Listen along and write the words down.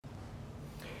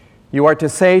You are to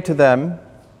say to them,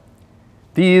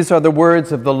 'These are the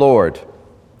words of the Lord,'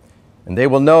 and they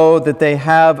will know that they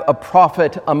have a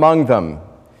prophet among them,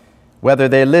 whether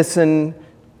they listen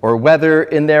or whether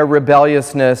in their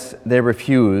rebelliousness they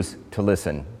refuse to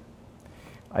listen.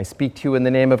 I speak to you in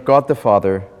the name of God the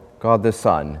Father, God the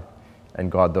Son, and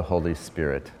God the Holy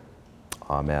Spirit.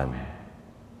 Amen."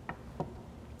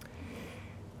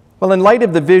 Well, in light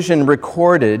of the vision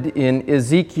recorded in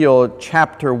Ezekiel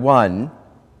chapter 1,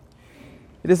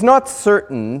 it is not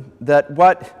certain that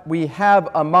what we have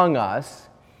among us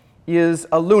is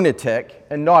a lunatic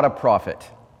and not a prophet.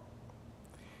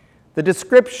 The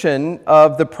description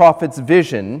of the prophet's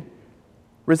vision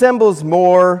resembles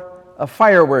more a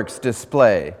fireworks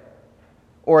display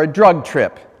or a drug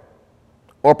trip,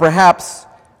 or perhaps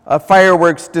a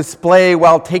fireworks display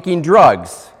while taking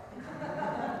drugs.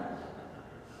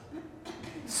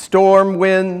 Storm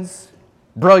winds,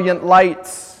 brilliant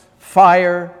lights,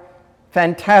 fire,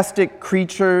 fantastic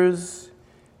creatures,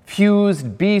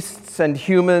 fused beasts and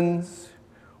humans,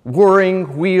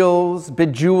 whirring wheels,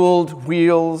 bejeweled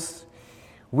wheels,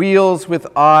 wheels with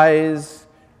eyes,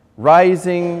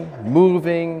 rising,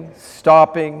 moving,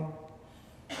 stopping,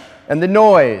 and the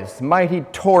noise, mighty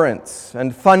torrents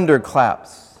and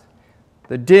thunderclaps,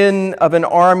 the din of an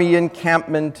army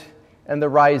encampment, and the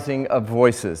rising of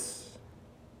voices.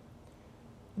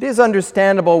 It is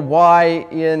understandable why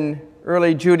in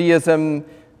early Judaism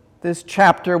this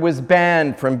chapter was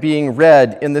banned from being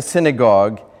read in the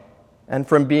synagogue and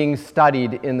from being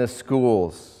studied in the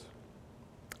schools.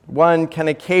 One can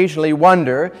occasionally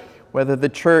wonder whether the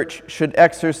church should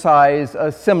exercise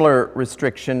a similar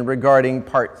restriction regarding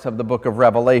parts of the book of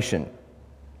Revelation.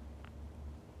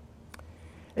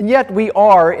 And yet we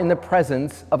are in the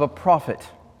presence of a prophet.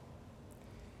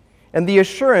 And the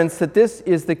assurance that this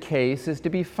is the case is to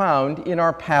be found in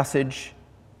our passage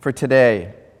for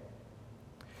today.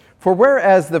 For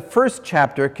whereas the first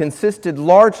chapter consisted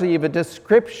largely of a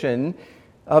description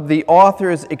of the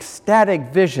author's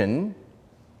ecstatic vision,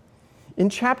 in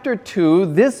chapter 2,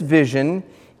 this vision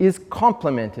is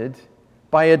complemented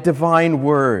by a divine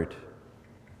word.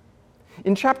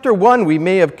 In chapter 1, we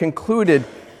may have concluded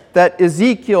that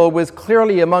Ezekiel was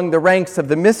clearly among the ranks of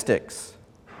the mystics.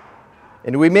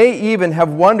 And we may even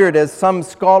have wondered, as some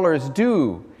scholars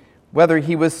do, whether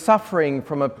he was suffering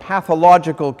from a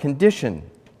pathological condition.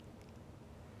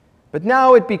 But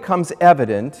now it becomes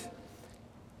evident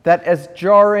that as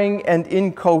jarring and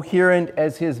incoherent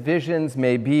as his visions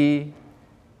may be,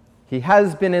 he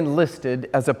has been enlisted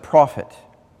as a prophet.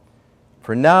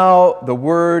 For now the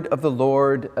word of the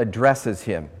Lord addresses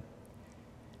him,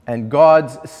 and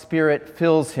God's Spirit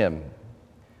fills him,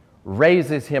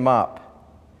 raises him up,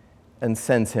 and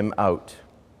sends him out.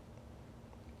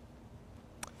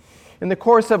 In the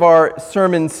course of our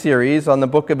sermon series on the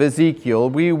book of Ezekiel,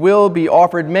 we will be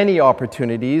offered many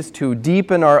opportunities to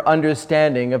deepen our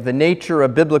understanding of the nature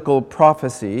of biblical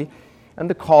prophecy and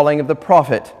the calling of the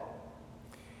prophet.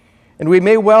 And we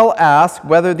may well ask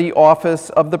whether the office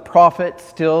of the prophet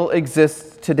still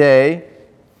exists today,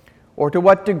 or to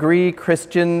what degree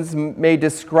Christians may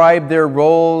describe their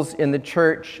roles in the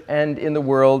church and in the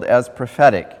world as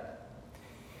prophetic.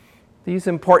 These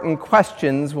important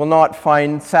questions will not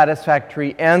find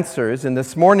satisfactory answers in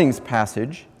this morning's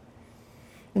passage,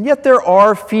 and yet there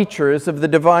are features of the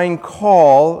divine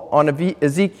call on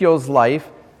Ezekiel's life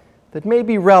that may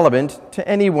be relevant to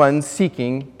anyone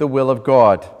seeking the will of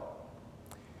God.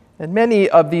 And many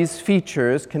of these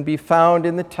features can be found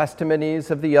in the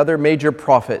testimonies of the other major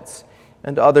prophets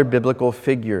and other biblical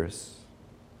figures.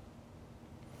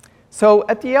 So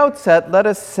at the outset, let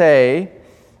us say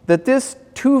that this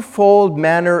twofold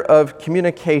manner of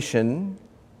communication,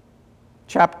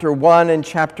 chapter 1 and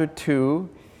chapter 2,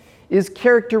 is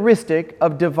characteristic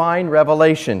of divine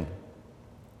revelation.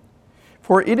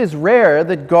 For it is rare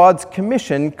that God's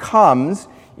commission comes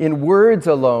in words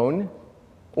alone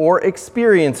or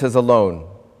experiences alone.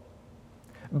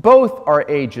 Both are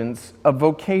agents of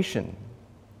vocation.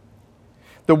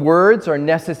 The words are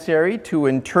necessary to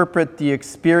interpret the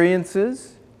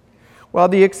experiences, while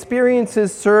the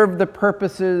experiences serve the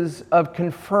purposes of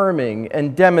confirming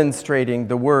and demonstrating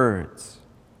the words.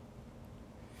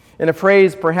 In a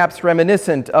phrase perhaps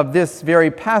reminiscent of this very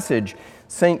passage,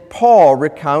 St. Paul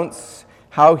recounts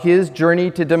how his journey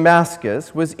to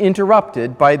Damascus was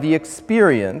interrupted by the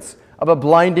experience of a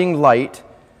blinding light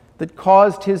that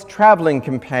caused his traveling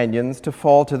companions to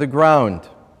fall to the ground.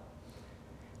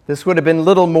 This would have been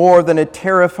little more than a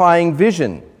terrifying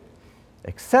vision,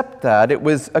 except that it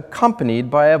was accompanied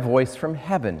by a voice from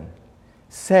heaven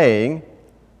saying,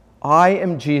 "I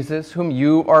am Jesus whom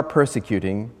you are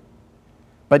persecuting.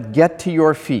 but get to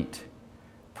your feet,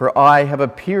 for I have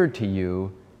appeared to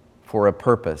you for a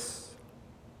purpose.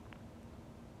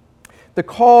 The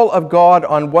call of God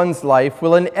on one's life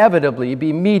will inevitably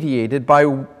be mediated by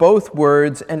both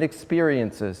words and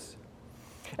experiences.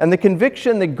 And the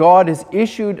conviction that God has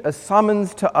issued a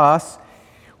summons to us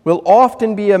will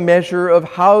often be a measure of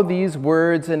how these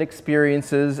words and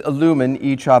experiences illumine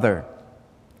each other.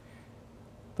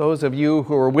 Those of you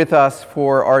who were with us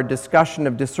for our discussion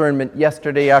of discernment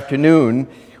yesterday afternoon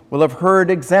will have heard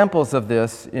examples of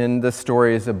this in the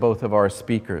stories of both of our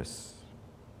speakers.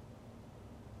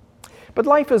 But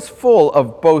life is full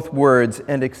of both words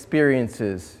and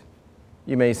experiences,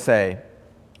 you may say.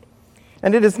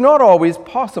 And it is not always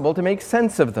possible to make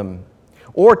sense of them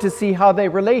or to see how they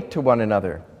relate to one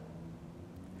another.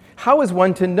 How is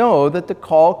one to know that the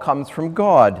call comes from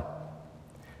God?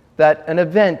 That an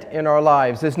event in our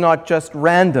lives is not just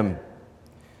random,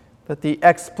 that the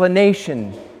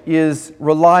explanation is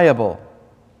reliable?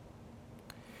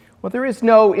 Well, there is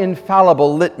no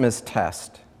infallible litmus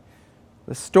test.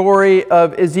 The story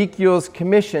of Ezekiel's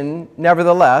commission,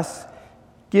 nevertheless,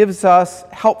 gives us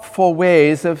helpful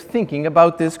ways of thinking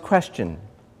about this question.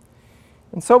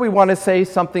 And so we want to say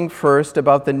something first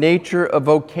about the nature of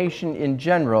vocation in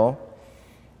general,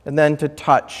 and then to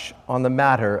touch on the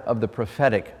matter of the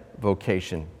prophetic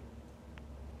vocation.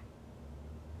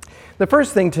 The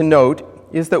first thing to note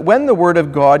is that when the Word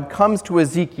of God comes to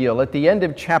Ezekiel at the end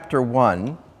of chapter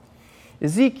 1,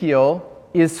 Ezekiel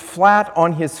is flat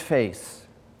on his face,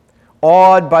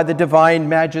 awed by the divine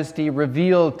majesty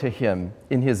revealed to him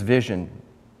in his vision.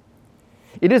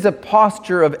 It is a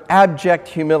posture of abject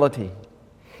humility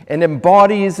and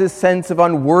embodies a sense of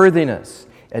unworthiness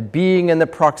at being in the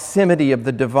proximity of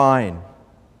the divine.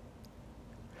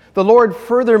 The Lord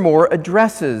furthermore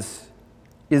addresses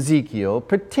Ezekiel,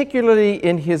 particularly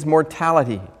in his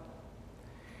mortality.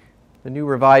 The New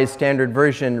Revised Standard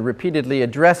Version repeatedly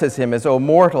addresses him as, "O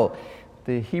mortal."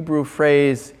 The Hebrew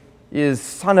phrase is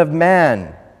 "Son of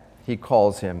Man," he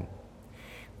calls him.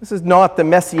 This is not the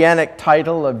messianic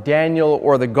title of Daniel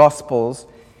or the Gospels,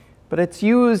 but it's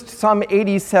used some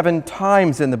 87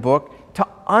 times in the book to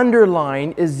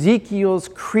underline Ezekiel's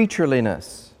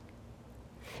creatureliness.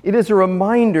 It is a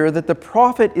reminder that the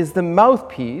prophet is the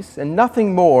mouthpiece and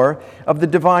nothing more of the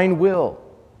divine will.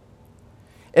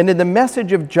 And in the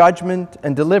message of judgment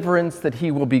and deliverance that he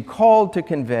will be called to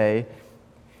convey,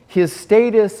 his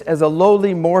status as a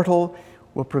lowly mortal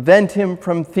will prevent him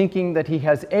from thinking that he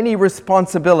has any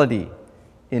responsibility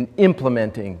in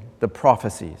implementing the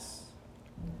prophecies.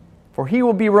 For he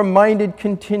will be reminded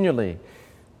continually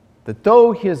that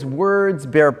though his words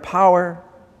bear power,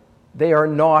 they are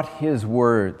not his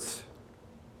words.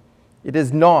 It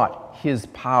is not his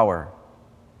power.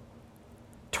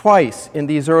 Twice in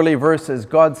these early verses,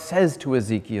 God says to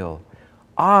Ezekiel,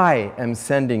 "I am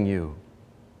sending you."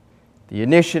 The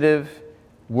initiative,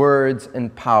 words,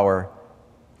 and power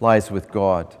lies with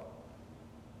God.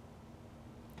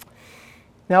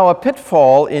 Now, a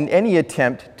pitfall in any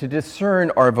attempt to discern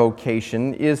our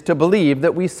vocation is to believe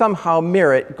that we somehow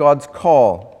merit God's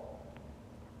call.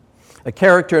 A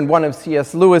character in one of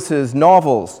C.S. Lewis's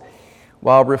novels,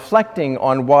 while reflecting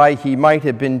on why he might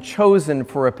have been chosen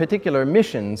for a particular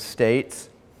mission, states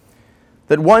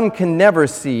that one can never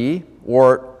see,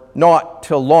 or not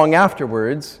till long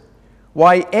afterwards,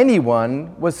 why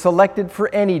anyone was selected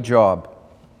for any job.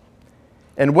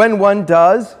 And when one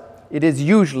does, it is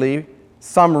usually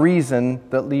some reason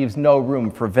that leaves no room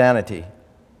for vanity.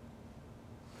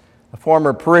 A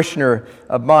former parishioner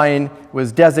of mine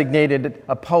was designated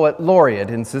a poet laureate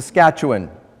in Saskatchewan.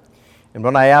 And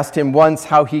when I asked him once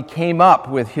how he came up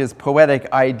with his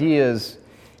poetic ideas,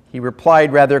 he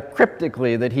replied rather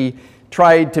cryptically that he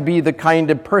tried to be the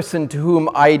kind of person to whom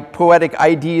poetic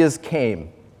ideas came.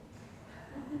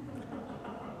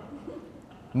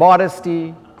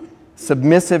 Modesty,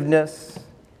 submissiveness,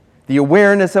 the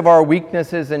awareness of our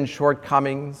weaknesses and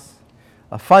shortcomings,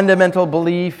 a fundamental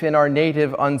belief in our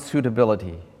native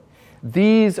unsuitability.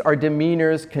 These are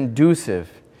demeanors conducive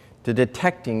to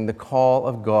detecting the call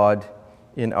of God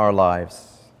in our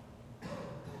lives.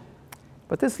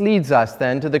 But this leads us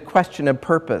then to the question of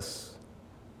purpose.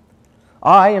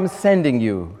 "I am sending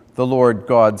you," the Lord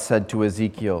God said to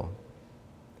Ezekiel.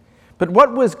 But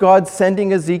what was God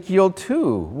sending Ezekiel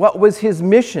to? What was his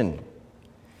mission?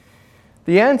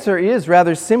 The answer is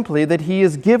rather simply that he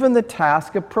is given the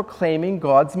task of proclaiming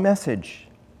God's message.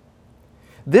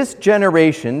 "This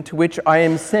generation to which I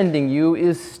am sending you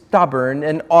is stubborn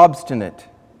and obstinate.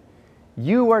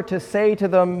 You are to say to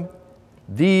them,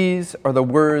 'These are the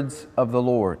words of the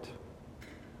Lord.'"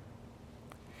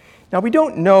 Now, we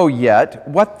don't know yet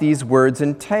what these words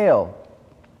entail.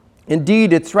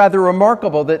 Indeed, it's rather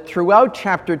remarkable that throughout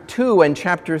chapter 2 and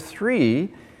chapter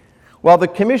 3, while the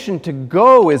commission to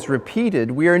go is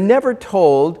repeated, we are never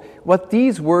told what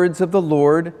these words of the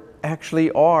Lord actually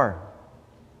are.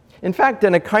 In fact,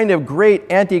 in a kind of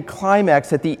great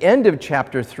anticlimax at the end of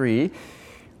chapter 3,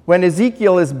 when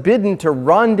Ezekiel is bidden to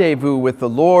rendezvous with the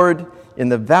Lord in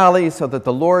the valley so that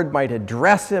the Lord might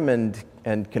address him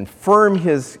and confirm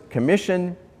his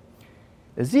commission,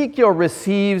 Ezekiel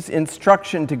receives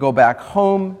instruction to go back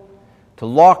home, to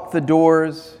lock the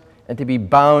doors, and to be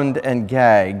bound and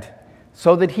gagged,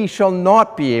 so that he shall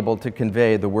not be able to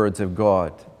convey the words of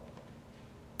God.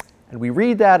 And we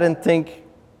read that and think,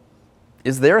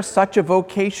 is there such a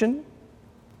vocation?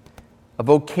 A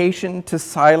vocation to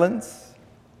silence?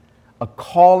 A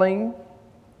calling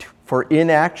for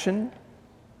inaction?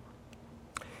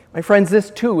 My friends,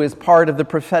 this too is part of the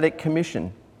prophetic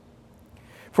commission.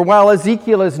 For while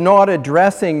Ezekiel is not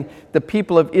addressing the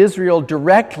people of Israel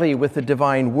directly with the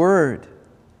divine word,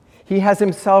 he has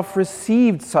himself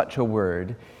received such a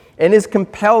word and is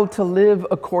compelled to live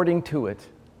according to it.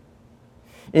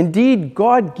 Indeed,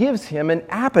 God gives him an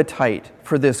appetite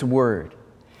for this word,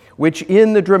 which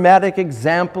in the dramatic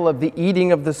example of the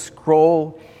eating of the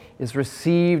scroll is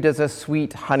received as a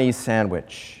sweet honey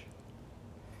sandwich.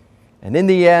 And in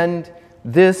the end,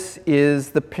 this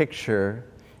is the picture,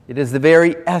 it is the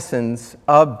very essence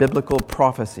of biblical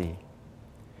prophecy.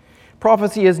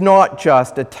 Prophecy is not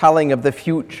just a telling of the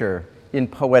future in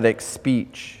poetic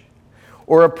speech,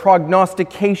 or a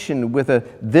prognostication with a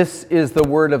 "this is the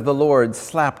word of the Lord"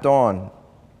 slapped on.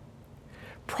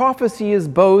 Prophecy is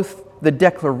both the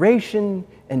declaration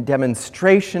and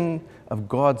demonstration of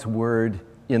God's word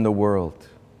in the world.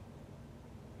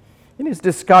 In his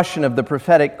discussion of the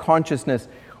prophetic consciousness,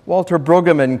 Walter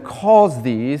Brueggemann calls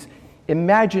these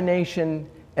imagination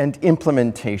and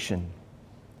implementation.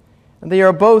 And they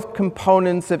are both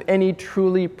components of any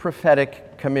truly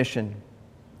prophetic commission.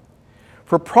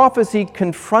 For prophecy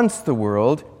confronts the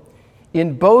world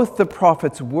in both the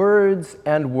prophet's words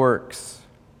and works.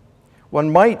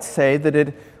 One might say that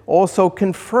it also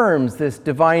confirms this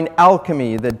divine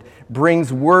alchemy that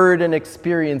brings word and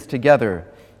experience together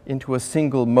into a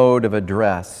single mode of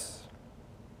address.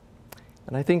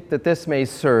 And I think that this may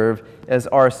serve as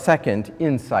our second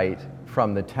insight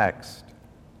from the text.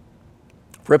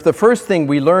 For if the first thing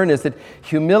we learn is that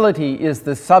humility is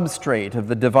the substrate of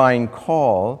the divine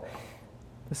call,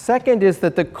 the second is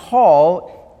that the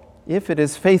call, if it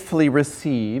is faithfully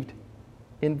received,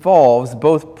 involves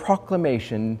both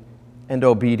proclamation and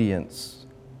obedience.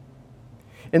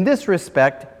 In this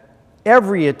respect,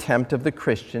 every attempt of the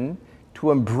Christian to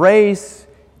embrace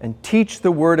and teach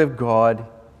the Word of God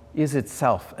is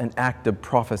itself an act of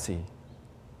prophecy.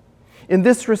 In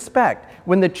this respect,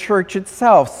 when the church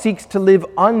itself seeks to live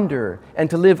under and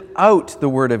to live out the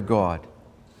Word of God,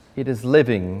 it is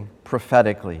living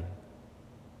prophetically.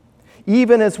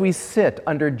 Even as we sit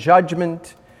under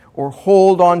judgment or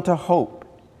hold on to hope,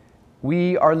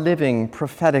 we are living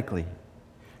prophetically,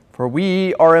 for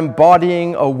we are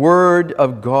embodying a word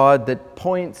of God that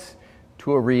points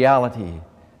to a reality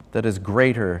that is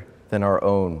greater than our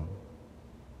own.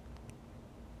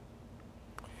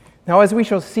 Now, as we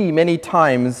shall see many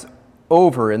times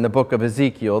over in the book of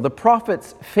Ezekiel, the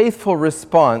prophet's faithful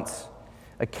response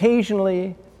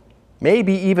occasionally,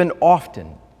 maybe even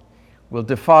often, will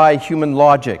defy human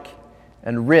logic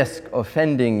and risk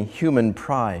offending human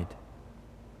pride.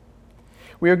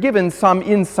 We are given some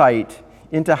insight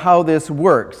into how this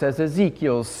works as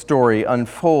Ezekiel's story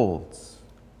unfolds.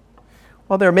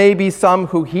 While there may be some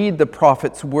who heed the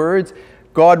prophet's words,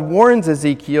 God warns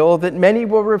Ezekiel that many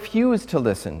will refuse to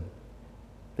listen.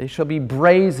 They shall be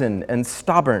brazen and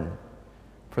stubborn,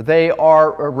 for they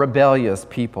are a rebellious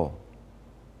people.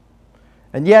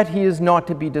 And yet he is not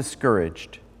to be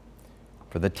discouraged,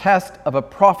 for the test of a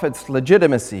prophet's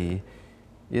legitimacy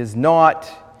is not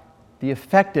the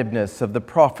effectiveness of the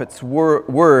prophet's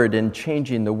word in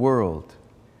changing the world.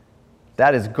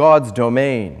 That is God's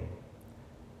domain.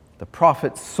 The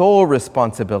prophet's sole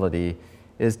responsibility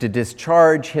is to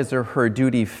discharge his or her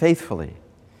duty faithfully.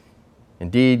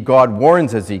 Indeed, God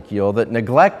warns Ezekiel that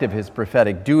neglect of his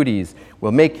prophetic duties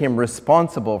will make him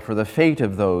responsible for the fate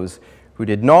of those who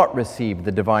did not receive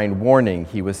the divine warning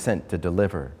he was sent to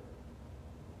deliver.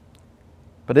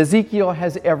 But Ezekiel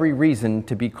has every reason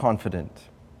to be confident.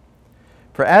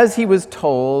 For as he was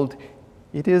told,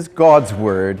 it is God's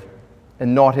word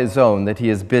and not his own that he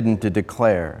is bidden to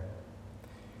declare.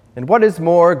 And what is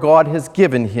more, God has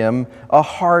given him a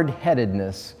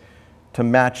hard-headedness to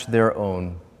match their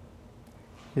own.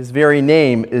 His very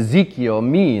name, Ezekiel,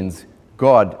 means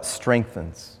God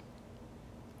strengthens.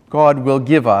 God will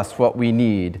give us what we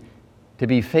need to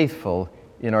be faithful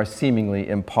in our seemingly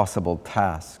impossible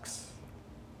tasks.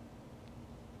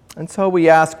 And so we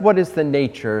ask, what is the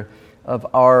nature of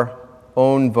our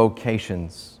own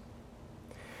vocations?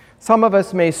 Some of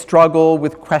us may struggle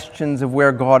with questions of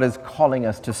where God is calling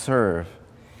us to serve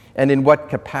and in what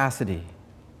capacity.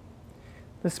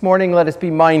 This morning, let us be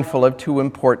mindful of two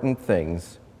important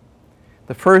things.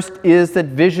 The first is that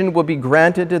vision will be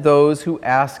granted to those who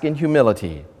ask in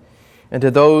humility and to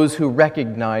those who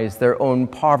recognize their own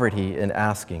poverty in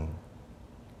asking.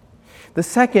 The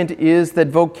second is that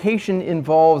vocation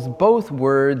involves both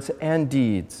words and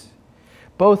deeds,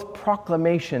 both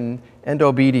proclamation and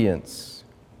obedience.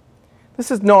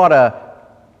 This is not a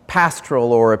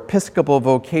pastoral or episcopal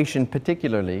vocation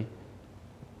particularly.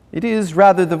 It is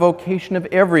rather the vocation of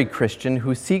every Christian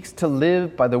who seeks to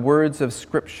live by the words of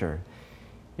Scripture.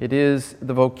 It is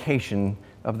the vocation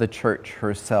of the church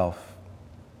herself.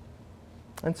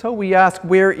 And so we ask,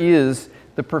 where is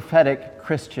the prophetic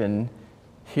Christian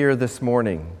here this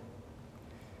morning?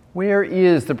 Where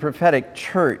is the prophetic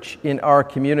church in our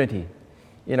community,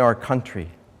 in our country?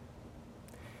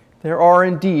 There are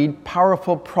indeed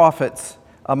powerful prophets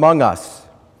among us.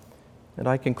 And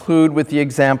I conclude with the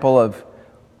example of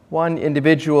one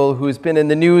individual who's been in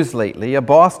the news lately, a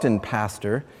Boston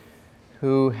pastor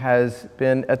who has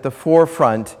been at the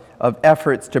forefront of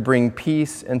efforts to bring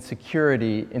peace and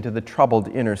security into the troubled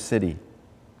inner city.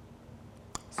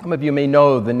 Some of you may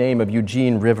know the name of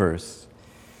Eugene Rivers.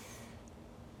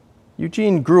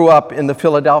 Eugene grew up in the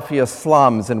Philadelphia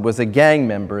slums and was a gang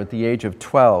member at the age of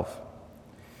 12.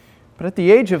 But at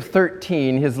the age of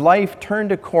 13, his life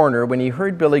turned a corner when he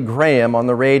heard Billy Graham on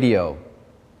the radio.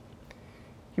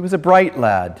 He was a bright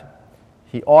lad.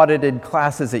 He audited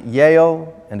classes at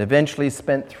Yale and eventually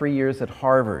spent 3 years at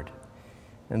Harvard.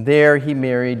 And there he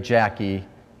married Jackie,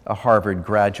 a Harvard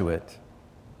graduate.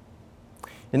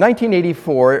 In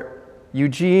 1984,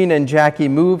 Eugene and Jackie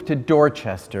moved to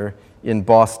Dorchester in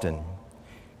Boston.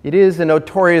 It is a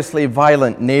notoriously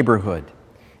violent neighborhood.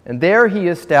 And there he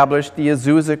established the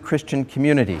Azusa Christian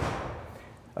Community,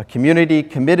 a community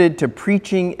committed to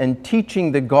preaching and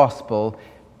teaching the gospel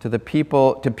to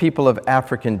people of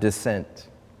African descent.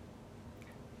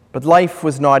 But life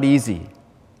was not easy.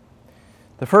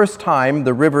 The first time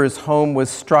the Rivers home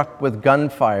was struck with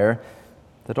gunfire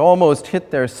that almost hit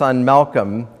their son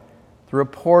Malcolm, the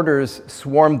reporters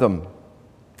swarmed them.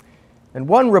 And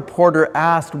one reporter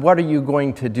asked, "What are you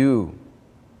going to do?"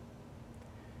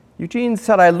 Eugene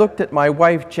said, "I looked at my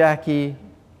wife Jackie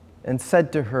and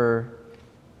said to her,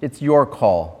 'It's your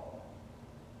call.'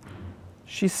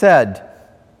 She said,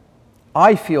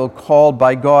 'I feel called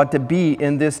by God to be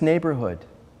in this neighborhood.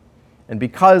 And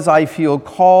because I feel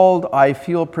called, I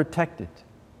feel protected.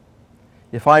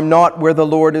 If I'm not where the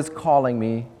Lord is calling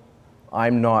me,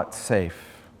 I'm not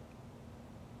safe.'"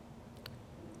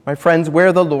 My friends,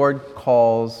 where the Lord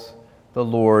calls, the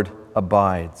Lord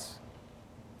abides.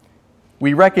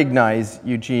 We recognize,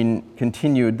 Eugene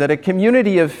continued, that a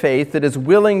community of faith that is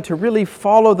willing to really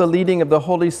follow the leading of the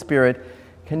Holy Spirit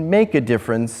can make a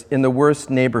difference in the worst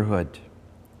neighborhood.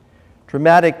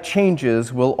 Dramatic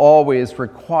changes will always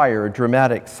require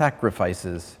dramatic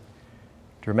sacrifices.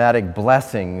 Dramatic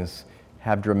blessings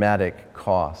have dramatic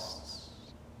costs.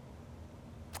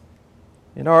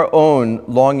 In our own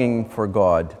longing for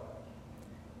God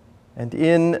and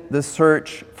in the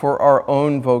search for our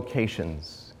own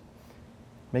vocations,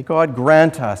 may God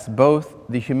grant us both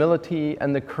the humility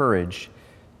and the courage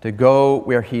to go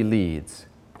where He leads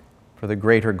for the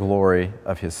greater glory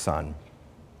of His Son.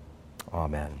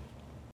 Amen.